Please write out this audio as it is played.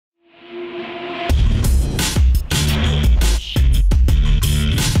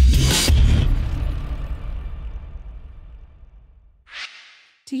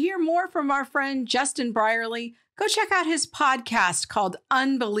from our friend Justin Brierly. Go check out his podcast called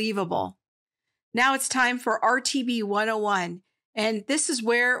Unbelievable. Now it's time for RTB 101, and this is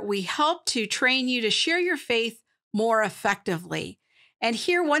where we help to train you to share your faith more effectively. And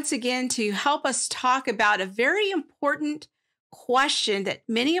here once again to help us talk about a very important question that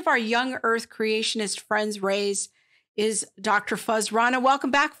many of our young Earth creationist friends raise is Dr. Fazale Rana.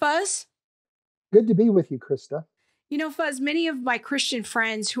 Welcome back, Fuz. Good to be with you, Krista. You know, Fuz, many of my Christian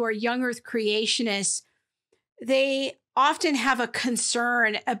friends who are young Earth creationists, they often have a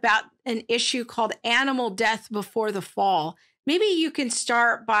concern about an issue called animal death before the fall. Maybe you can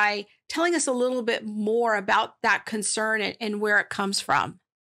start by telling us a little bit more about that concern and where it comes from.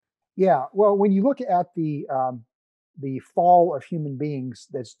 Yeah, well, when you look at the fall of human beings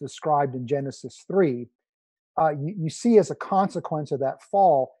that's described in Genesis 3, you see as a consequence of that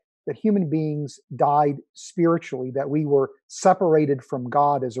fall that human beings died spiritually, that we were separated from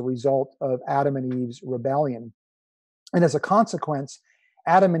God as a result of Adam and Eve's rebellion. And as a consequence,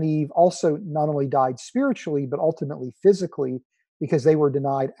 Adam and Eve also not only died spiritually, but ultimately physically, because they were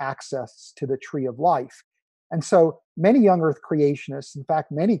denied access to the tree of life. And so many young Earth creationists, in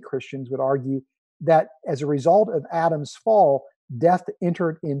fact, many Christians would argue that as a result of Adam's fall, death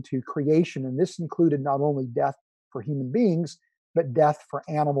entered into creation. And this included not only death for human beings, but death for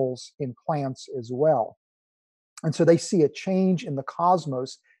animals and plants as well. And so they see a change in the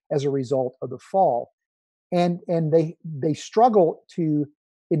cosmos as a result of the fall. And they struggle to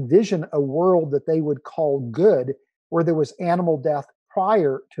envision a world that they would call good, where there was animal death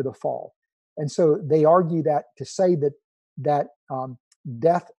prior to the fall. And so they argue that to say that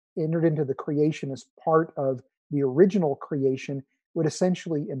death entered into the creation as part of the original creation would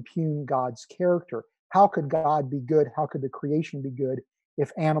essentially impugn God's character. How could God be good? How could the creation be good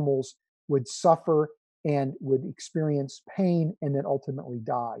if animals would suffer and would experience pain and then ultimately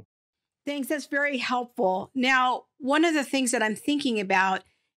die? Thanks. That's very helpful. Now, one of the things that I'm thinking about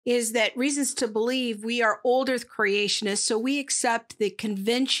is that reasons to believe we are old Earth creationists, so we accept the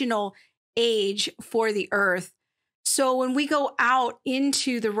conventional age for the Earth. So when we go out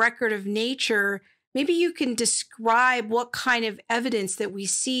into the record of nature, maybe you can describe what kind of evidence that we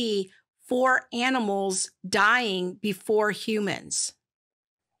see for animals dying before humans.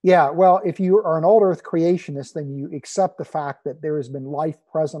 Yeah, well, if you are an old Earth creationist, then you accept the fact that there has been life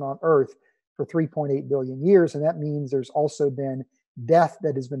present on Earth for 3.8 billion years. And that means there's also been death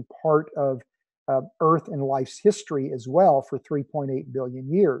that has been part of Earth and life's history as well for 3.8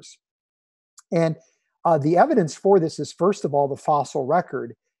 billion years. And the evidence for this is, first of all, the fossil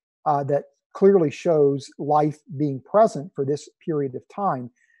record that clearly shows life being present for this period of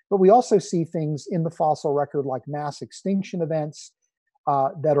time. But we also see things in the fossil record like mass extinction events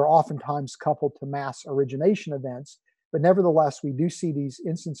that are oftentimes coupled to mass origination events. But nevertheless, we do see these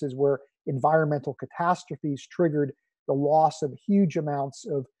instances where environmental catastrophes triggered the loss of huge amounts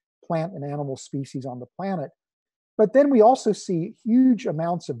of plant and animal species on the planet. But then we also see huge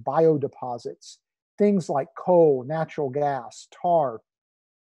amounts of biodeposits, things like coal, natural gas, tar,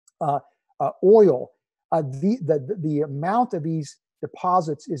 oil. The amount of these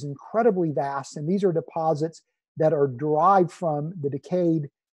deposits is incredibly vast, and these are deposits that are derived from the decayed,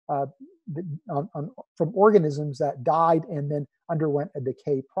 from organisms that died and then underwent a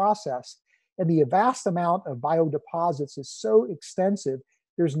decay process. And the vast amount of biodeposits is so extensive,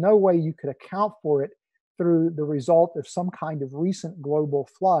 there's no way you could account for it through the result of some kind of recent global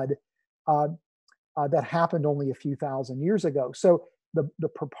flood that happened only a few thousand years ago. So the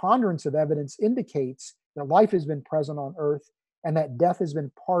preponderance of evidence indicates that life has been present on Earth and that death has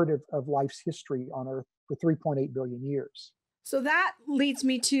been part of life's history on Earth for 3.8 billion years. So that leads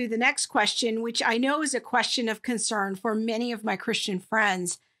me to the next question, which I know is a question of concern for many of my Christian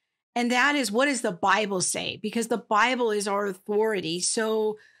friends. And that is, what does the Bible say? Because the Bible is our authority.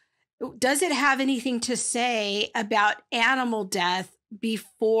 So does it have anything to say about animal death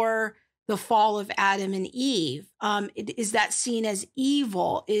before the fall of Adam and Eve? Is that seen as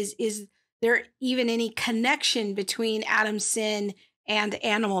evil? Is there even any connection between Adam's sin and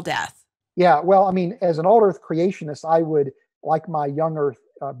animal death? Yeah, well, I mean, as an old Earth creationist, I would, like my young Earth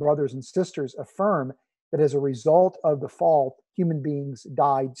brothers and sisters, affirm that as a result of the fall, human beings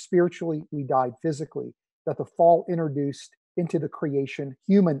died spiritually, we died physically, that the fall introduced into the creation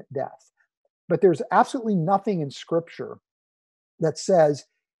human death. But there's absolutely nothing in Scripture that says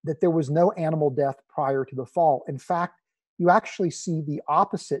that there was no animal death prior to the fall. In fact, you actually see the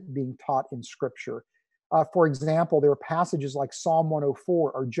opposite being taught in Scripture. For example, there are passages like Psalm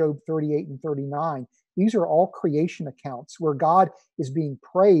 104 or Job 38 and 39. These are all creation accounts where God is being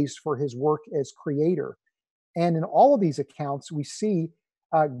praised for his work as creator. And in all of these accounts, we see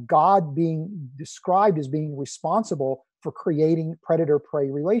God being described as being responsible for creating predator-prey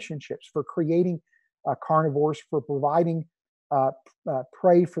relationships, for creating carnivores, for providing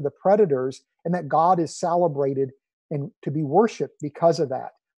prey for the predators, and that God is celebrated and to be worshiped because of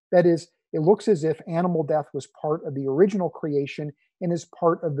that. That is, it looks as if animal death was part of the original creation and is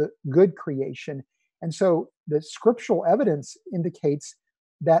part of the good creation. And so the scriptural evidence indicates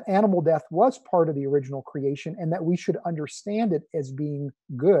that animal death was part of the original creation and that we should understand it as being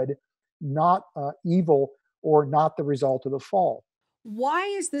good, not evil or not the result of the fall. Why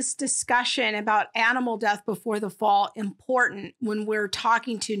is this discussion about animal death before the fall important when we're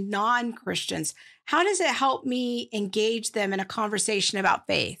talking to non-Christians? How does it help me engage them in a conversation about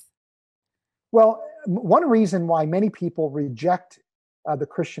faith? Well, one reason why many people reject the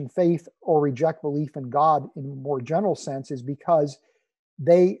Christian faith or reject belief in God in a more general sense is because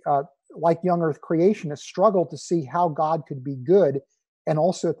they, like young Earth creationists, struggle to see how God could be good and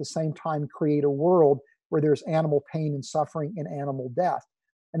also at the same time create a world where there's animal pain and suffering and animal death.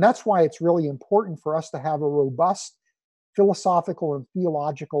 And that's why it's really important for us to have a robust philosophical and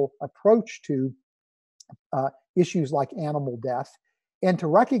theological approach to issues like animal death, and to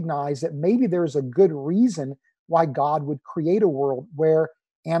recognize that maybe there's a good reason why God would create a world where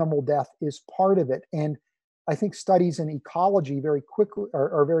animal death is part of it. And I think studies in ecology very quickly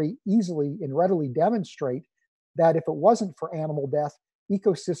or very easily and readily demonstrate that if it wasn't for animal death,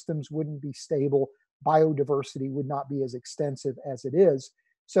 ecosystems wouldn't be stable, biodiversity would not be as extensive as it is.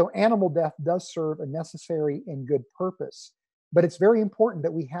 So animal death does serve a necessary and good purpose. But it's very important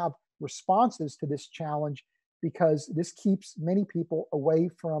that we have responses to this challenge because this keeps many people away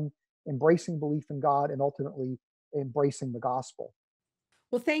from embracing belief in God and ultimately embracing the gospel.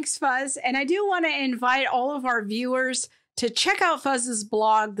 Well, thanks, Fuzz. And I do want to invite all of our viewers to check out Fuzz's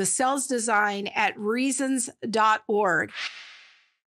blog, The Cell's Design, at reasons.org.